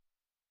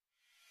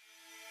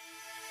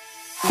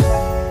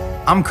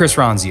I'm Chris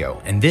Ronzio,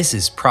 and this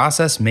is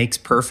Process Makes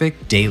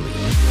Perfect Daily.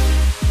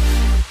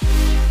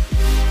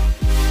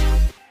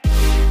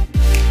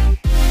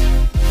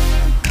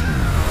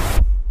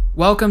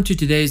 Welcome to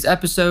today's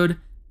episode.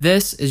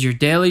 This is your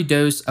daily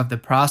dose of the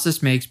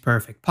Process Makes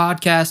Perfect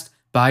podcast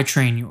by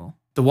Trainual,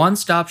 the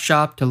one-stop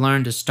shop to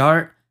learn to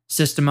start,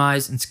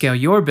 systemize, and scale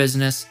your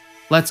business.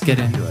 Let's get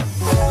into it.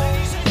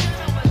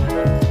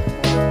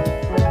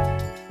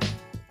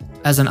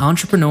 As an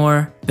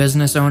entrepreneur,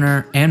 business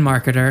owner, and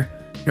marketer,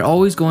 you're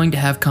always going to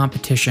have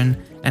competition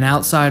and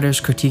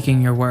outsiders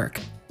critiquing your work.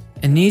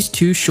 In these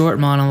two short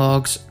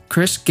monologues,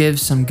 Chris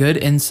gives some good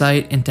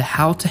insight into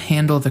how to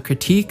handle the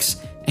critiques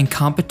and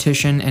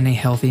competition in a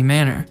healthy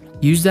manner.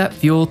 Use that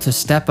fuel to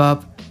step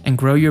up and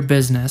grow your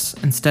business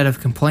instead of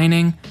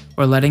complaining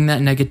or letting that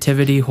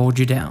negativity hold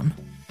you down.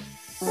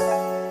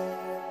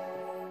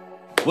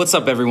 What's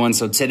up, everyone?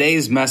 So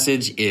today's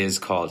message is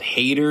called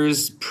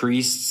Haters,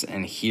 Priests,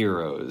 and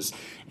Heroes.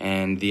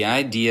 And the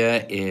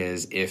idea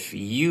is, if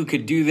you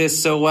could do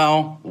this so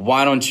well,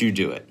 why don't you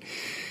do it?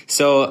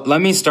 So let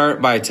me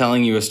start by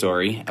telling you a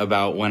story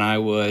about when I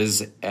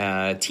was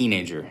a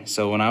teenager.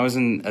 So when I was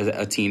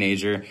a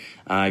teenager,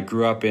 I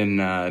grew up in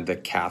the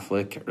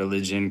Catholic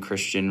religion,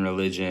 Christian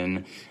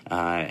religion,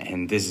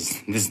 and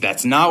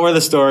that's not where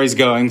the story's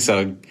going.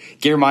 So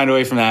get your mind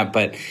away from that.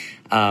 But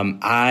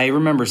I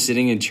remember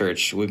sitting in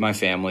church with my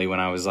family when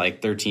I was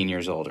like 13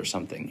 years old or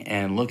something,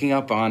 and looking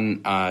up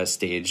on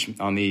stage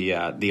on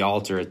the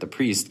altar at the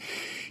priest,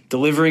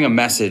 delivering a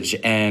message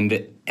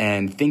and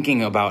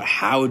thinking about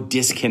how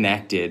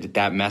disconnected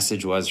that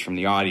message was from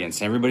the audience.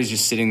 And everybody's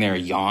just sitting there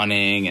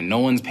yawning and no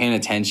one's paying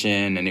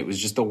attention. And it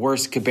was just the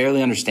worst, could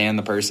barely understand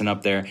the person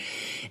up there.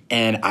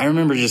 And I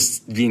remember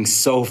just being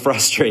so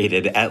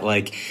frustrated at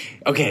like,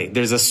 okay,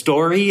 there's a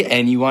story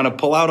and you want to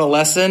pull out a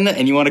lesson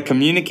and you want to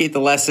communicate the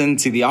lesson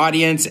to the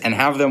audience and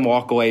have them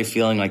walk away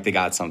feeling like they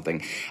got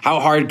something. How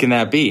hard can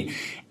that be?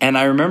 And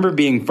I remember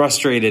being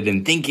frustrated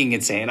and thinking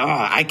and saying,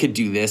 I could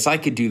do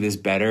this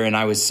better. And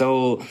I was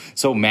so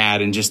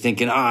mad and just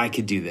thinking, I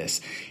could do this.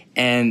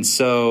 And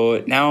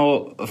so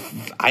now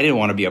I didn't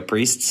want to be a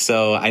priest,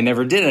 so I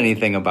never did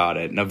anything about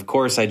it. And of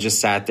course, I just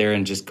sat there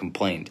and just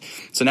complained.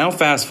 So now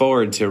fast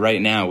forward to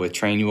right now with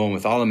Trainual and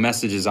with all the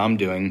messages I'm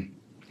doing.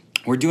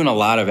 We're doing a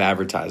lot of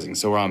advertising.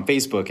 So we're on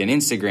Facebook and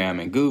Instagram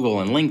and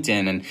Google and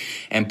LinkedIn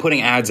and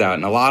putting ads out.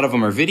 And a lot of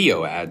them are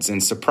video ads.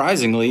 And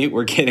surprisingly,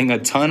 we're getting a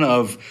ton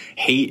of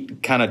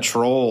hate kind of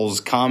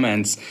trolls,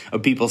 comments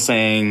of people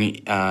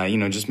saying,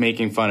 just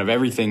making fun of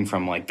everything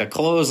from like the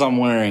clothes I'm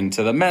wearing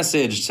to the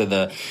message to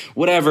the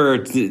whatever.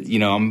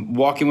 I'm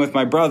walking with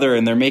my brother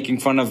and they're making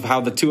fun of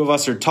how the two of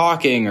us are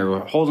talking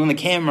or holding the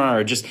camera,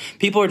 or just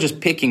people are just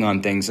picking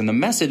on things. And the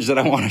message that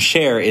I want to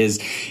share is,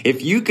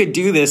 if you could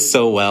do this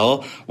so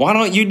well, why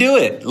don't you do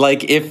it?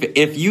 Like,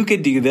 if you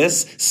could do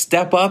this,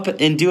 step up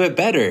and do it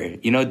better.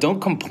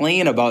 Don't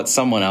complain about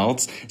someone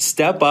else.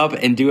 Step up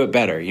and do it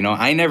better.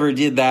 I never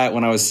did that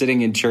when I was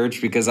sitting in church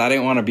because I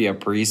didn't want to be a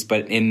priest.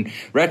 But in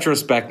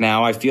retrospect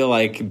now, I feel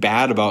like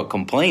bad about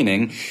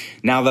complaining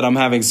now that I'm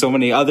having so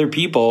many other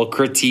people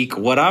critique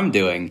what I'm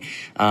doing.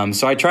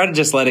 So I try to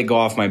just let it go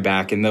off my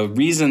back. And the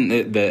reason,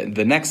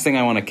 the next thing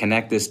I want to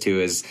connect this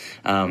to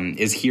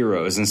is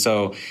heroes. And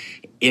so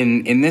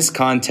in this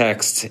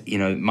context,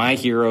 my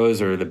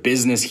heroes, or the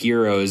business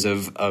heroes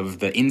of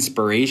the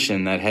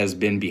inspiration that has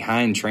been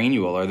behind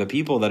Trainual, are the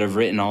people that have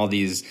written all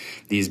these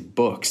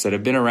books that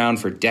have been around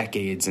for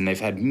decades, and they've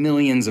had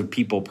millions of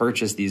people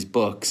purchase these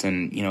books.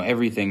 And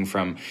everything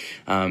from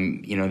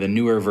the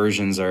newer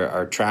versions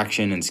are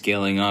Traction and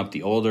Scaling Up,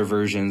 the older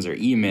versions are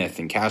E-Myth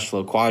and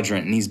Cashflow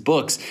Quadrant, and these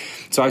books.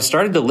 So I've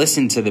started to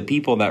listen to the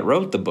people that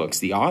wrote the books,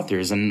 the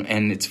authors,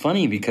 and it's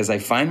funny because I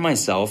find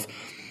myself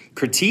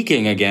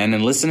critiquing again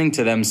and listening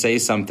to them say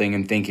something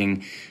and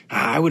thinking,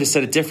 I would have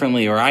said it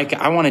differently, or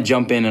I want to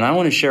jump in and I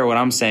want to share what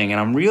I'm saying.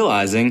 And I'm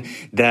realizing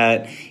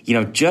that,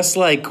 just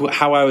like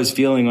how I was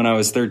feeling when I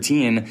was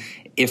 13,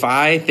 if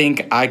I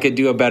think I could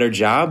do a better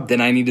job,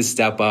 then I need to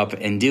step up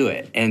and do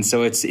it. And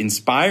so it's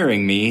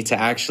inspiring me to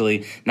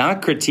actually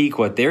not critique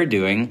what they're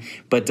doing,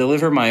 but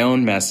deliver my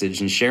own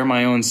message and share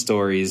my own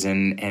stories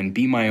and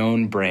be my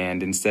own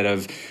brand instead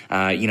of,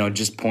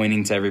 just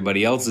pointing to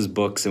everybody else's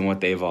books and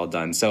what they've all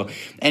done. So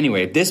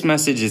anyway, this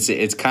message,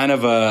 it's kind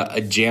of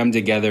a jammed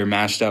together,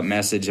 mashed up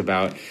message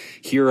about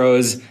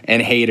heroes and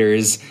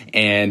haters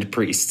and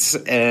priests.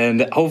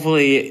 And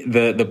hopefully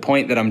the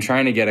point that I'm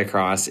trying to get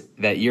across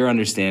that you're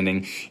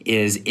understanding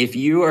is, if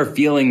you are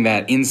feeling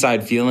that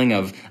inside feeling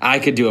of, I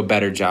could do a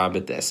better job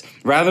at this,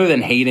 rather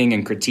than hating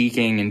and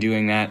critiquing and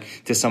doing that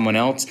to someone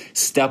else,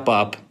 step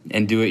up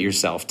and do it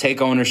yourself.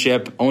 Take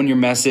ownership, own your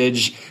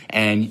message.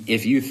 And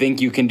if you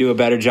think you can do a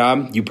better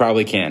job, you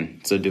probably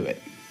can. So do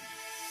it.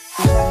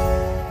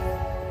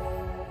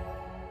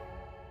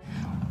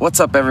 What's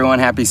up, everyone?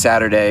 Happy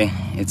Saturday.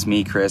 It's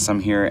me, Chris.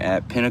 I'm here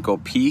at Pinnacle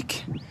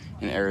Peak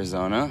in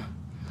Arizona.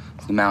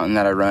 It's the mountain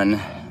that I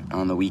run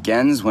on the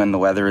weekends when the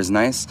weather is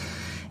nice.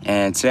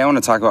 And today I want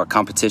to talk about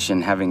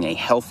competition, having a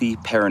healthy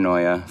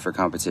paranoia for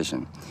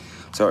competition.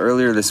 So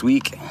earlier this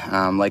week,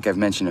 like I've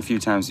mentioned a few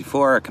times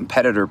before, a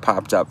competitor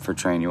popped up for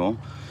Trainual.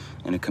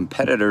 And a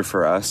competitor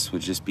for us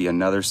would just be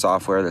another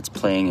software that's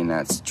playing in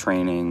that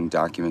training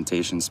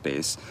documentation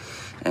space.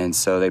 And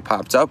so they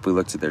popped up, we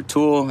looked at their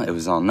tool, it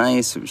was all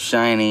nice, it was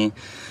shiny.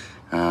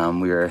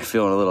 We were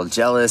feeling a little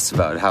jealous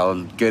about how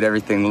good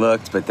everything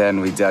looked, but then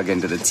we dug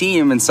into the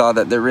team and saw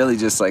that they're really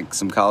just like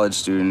some college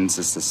students.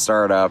 It's a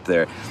startup.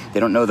 They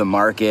don't know the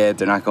market.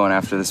 They're not going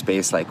after the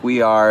space like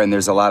we are, and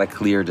there's a lot of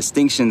clear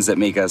distinctions that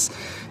make us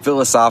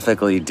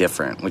philosophically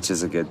different, which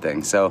is a good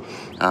thing. So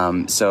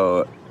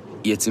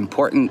it's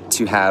important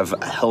to have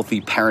a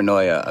healthy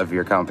paranoia of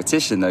your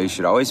competition, though. You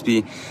should always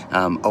be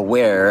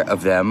aware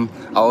of them,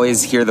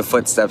 always hear the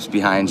footsteps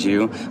behind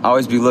you,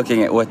 always be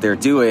looking at what they're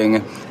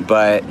doing,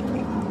 but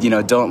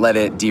don't let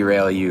it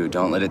derail you.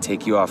 Don't let it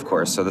take you off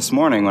course. So this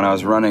morning when I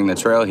was running the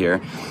trail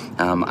here,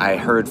 I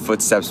heard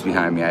footsteps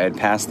behind me. I had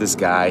passed this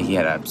guy. He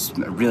had a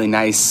really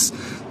nice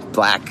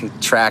black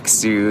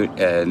tracksuit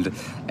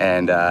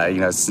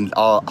and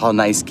all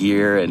nice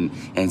gear,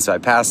 and so I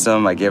passed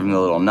him. I gave him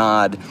a little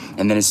nod,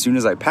 and then as soon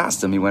as I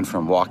passed him, he went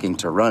from walking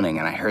to running,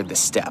 and I heard the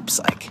steps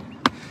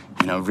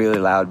really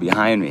loud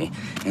behind me,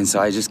 and so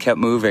I just kept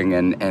moving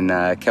and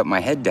kept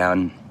my head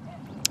down.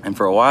 And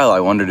for a while,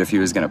 I wondered if he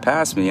was going to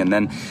pass me, and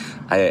then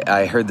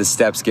I heard the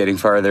steps getting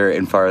farther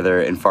and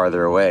farther and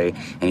farther away,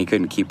 and he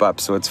couldn't keep up.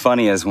 So what's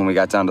funny is when we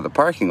got down to the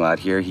parking lot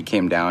here, he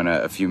came down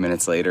a few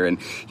minutes later,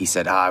 and he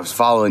said, I was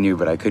following you,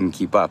 but I couldn't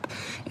keep up.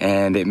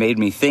 And it made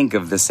me think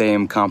of the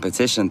same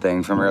competition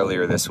thing from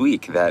earlier this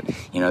week, that,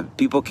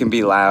 people can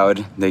be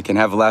loud, they can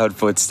have loud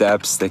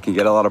footsteps, they can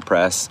get a lot of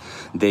press,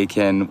 they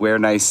can wear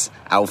nice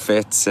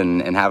outfits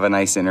and have a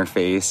nice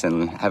interface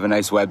and have a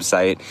nice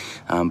website.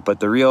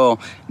 But the real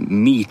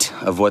meat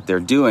of what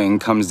they're doing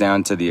comes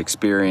down to the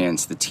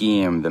experience, the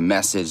team, the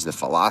message, the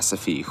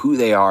philosophy, who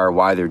they are,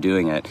 why they're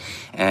doing it.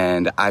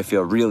 And I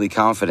feel really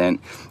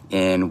confident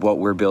in what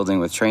we're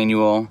building with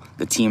Trainual,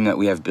 the team that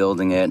we have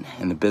building it,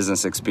 and the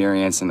business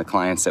experience and the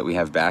clients that we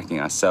have backing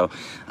us. So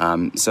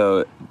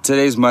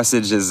today's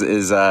message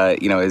is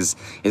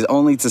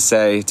only to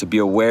say to be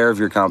aware of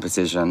your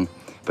competition,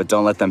 but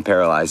don't let them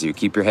paralyze you.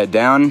 Keep your head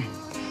down,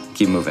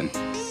 keep moving.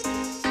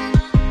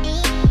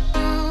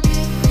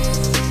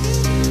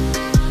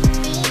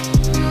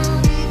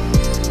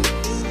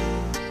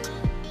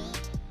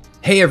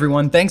 Hey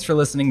everyone, thanks for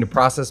listening to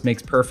Process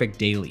Makes Perfect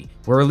Daily.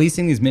 We're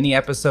releasing these mini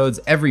episodes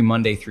every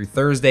Monday through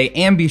Thursday,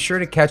 and be sure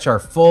to catch our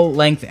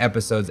full-length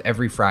episodes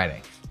every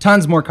Friday.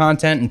 Tons more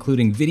content,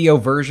 including video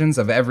versions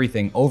of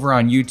everything, over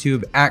on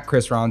YouTube at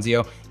Chris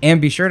Ronzio,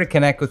 and be sure to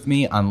connect with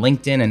me on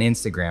LinkedIn and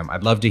Instagram.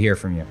 I'd love to hear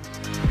from you.